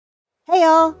Hey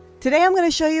y'all! Today I'm going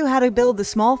to show you how to build the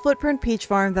small footprint peach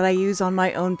farm that I use on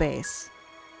my own base.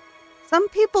 Some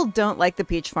people don't like the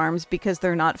peach farms because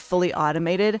they're not fully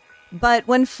automated, but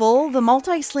when full, the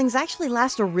multi-slings actually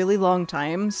last a really long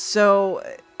time, so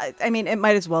I mean, it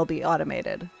might as well be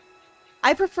automated.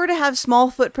 I prefer to have small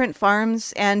footprint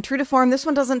farms, and true to form, this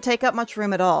one doesn't take up much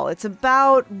room at all. It's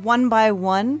about 1 by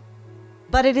 1,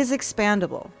 but it is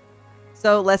expandable.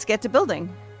 So let's get to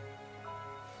building.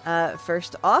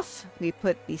 First off, we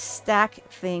put the stack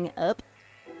thing up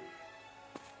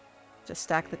to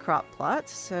stack the crop plot.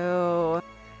 So,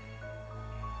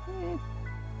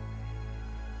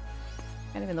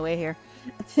 kind of in the way here.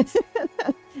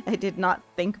 I did not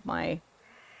think my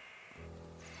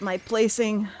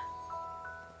placing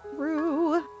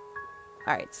through. All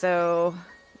right, so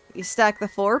you stack the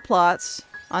 4 plots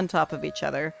on top of each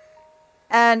other.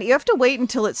 And you have to wait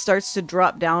until it starts to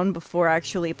drop down before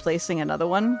actually placing another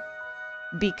one,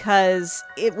 because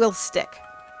it will stick.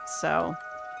 So,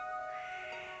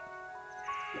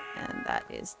 and that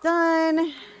is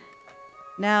done.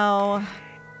 Now,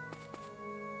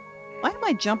 why am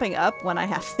I jumping up when I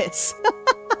have this?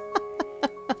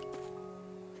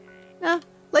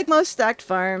 Like most stacked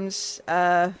farms,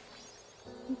 it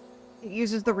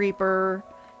uses the Reaper,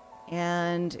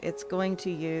 and it's going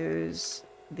to use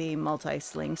the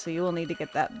multi-sling, so you will need to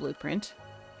get that blueprint.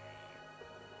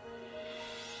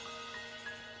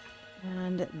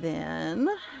 And then,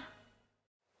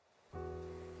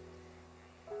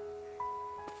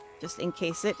 just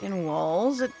encase it in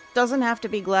walls. It doesn't have to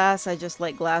be glass, I just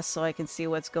like glass so I can see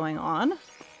what's going on.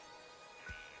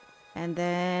 And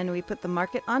then we put the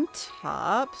market on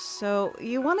top, so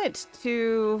you want it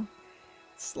to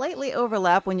slightly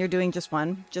overlap when you're doing just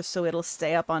one, just so it'll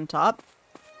stay up on top.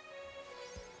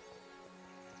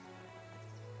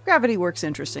 Gravity works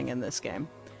interesting in this game.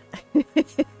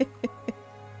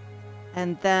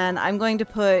 And then I'm going to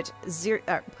put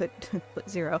zero.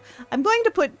 I'm going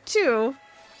to put 2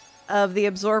 of the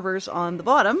absorbers on the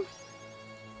bottom.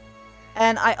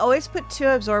 And I always put 2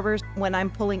 absorbers when I'm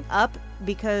pulling up,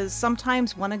 because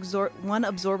sometimes one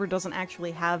absorber doesn't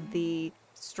actually have the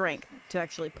strength to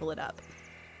actually pull it up.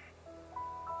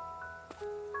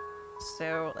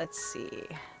 So let's see.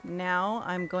 Now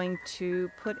I'm going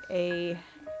to put a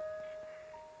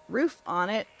roof on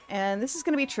it, and this is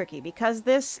going to be tricky because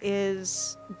this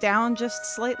is down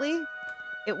just slightly.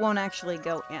 It won't actually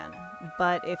go in,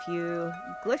 but if you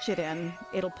glitch it in,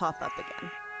 it'll pop up again.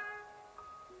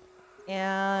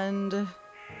 And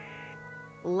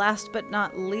last but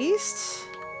not least,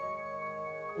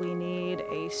 we need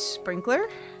a sprinkler.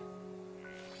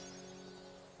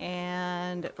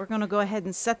 And we're going to go ahead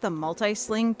and set the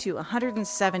multi-sling to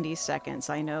 170 seconds.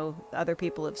 I know other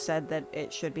people have said that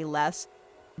it should be less,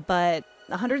 but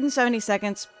 170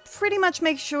 seconds pretty much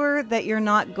makes sure that you're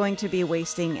not going to be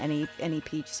wasting any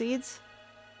peach seeds.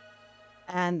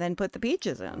 And then put the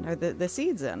peaches in, or the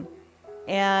seeds in.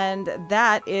 And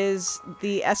that is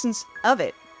the essence of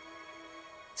it.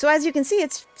 So as you can see,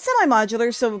 it's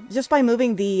semi-modular, so just by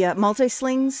moving the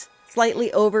multi-slings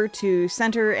slightly over to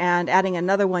center and adding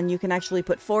another one, you can actually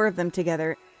put 4 of them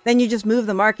together. Then you just move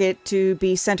the market to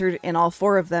be centered in all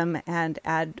 4 of them and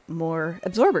add more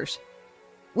absorbers.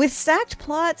 With stacked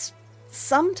plots,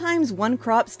 sometimes one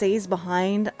crop stays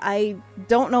behind. I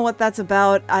don't know what that's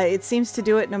about. It seems to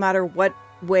do it no matter what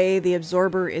way the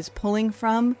absorber is pulling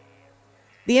from.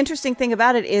 The interesting thing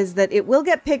about it is that it will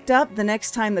get picked up the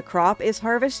next time the crop is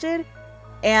harvested,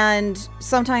 and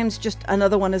sometimes just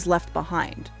another one is left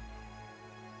behind.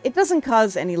 It doesn't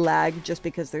cause any lag just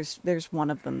because there's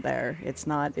one of them there. It's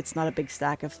not a big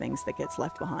stack of things that gets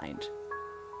left behind.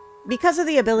 Because of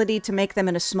the ability to make them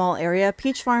in a small area,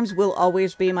 peach farms will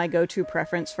always be my go-to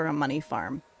preference for a money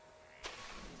farm.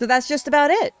 So that's just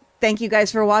about it. Thank you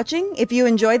guys for watching. If you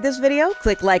enjoyed this video,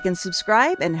 click like and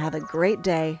subscribe, and have a great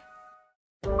day.